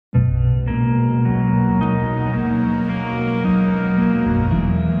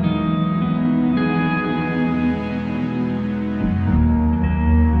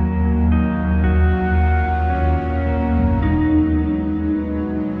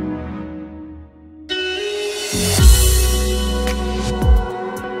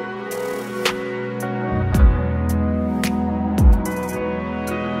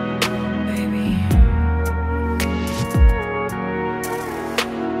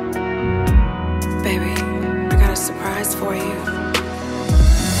for you.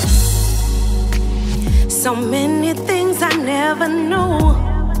 So many things I never knew,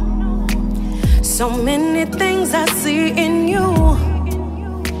 so many things I see in you.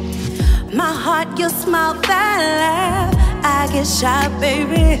 My heart, your smile, that laugh, I get shy,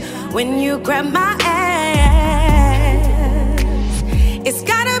 baby, when you grab my ass. It's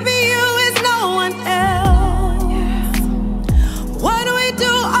gotta be you, it's no one else. What do we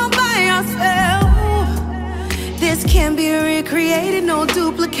do all by ourselves? This can't be recreated, no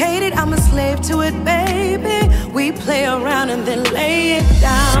duplicated. I'm a slave to it, baby. We play around and then lay it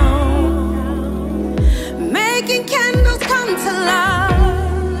down, making candles come to life.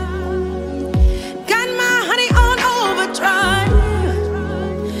 Got my honey on overdrive.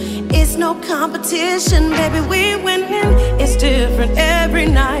 It's no competition, baby, we winning. It's different every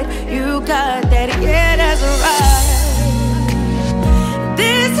night. You got that, yeah, that's right.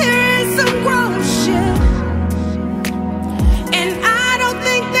 This here is some grown shit, and I don't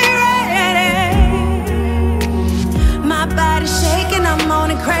think they're ready. My body's shaking, I'm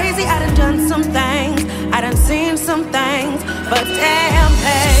moaning crazy. I done some things, I done seen some things, but damn,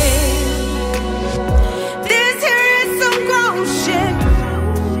 babe, this here is some grown shit.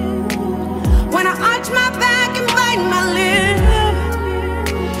 When I arch my back and bite my lip,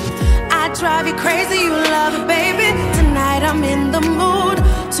 I drive you crazy, you love it, baby. Tonight I'm in the mood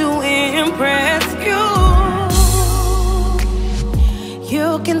to impress you. You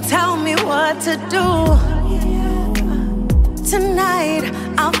can tell me what to do. Tonight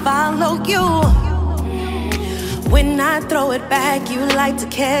I'll follow you. When I throw it back, you like to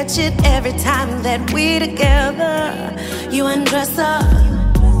catch it. Every time that we together, you undress up.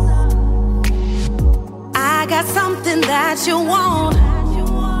 I got something that you want.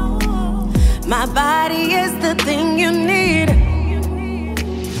 My body is the thing you need.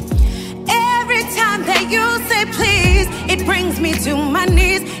 Every time that you say please, it brings me to my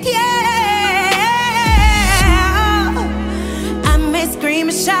knees. Yeah, I may scream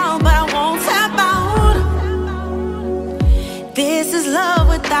and shout, but I won't tap out. This is love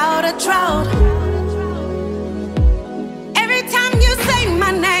without a drought. Every time you say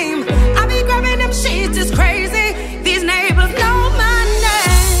my name, I be grabbing them sheets, just crazy. These neighbors know my name.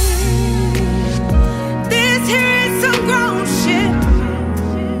 This here is some grown shit,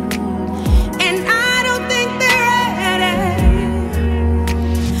 and I don't think they're ready.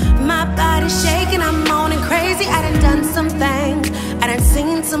 My body's shaking, I'm moaning crazy. I done some things, I done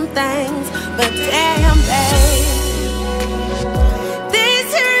seen some things, but damn, babe, this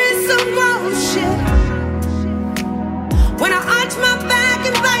here is some grown shit. When I arch my back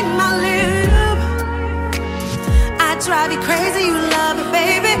and bite my lip, I drive you crazy, you love it,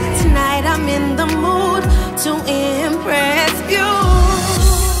 baby. Tonight I'm in the mood to impress you.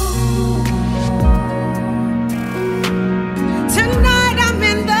 Tonight I'm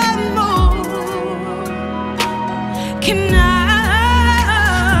in the mood. Can I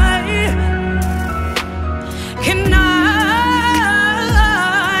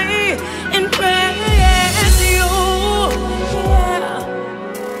impress you? Yeah.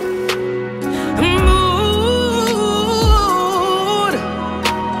 Mood.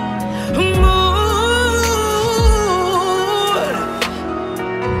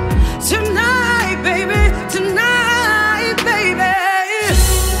 Tonight, baby, tonight.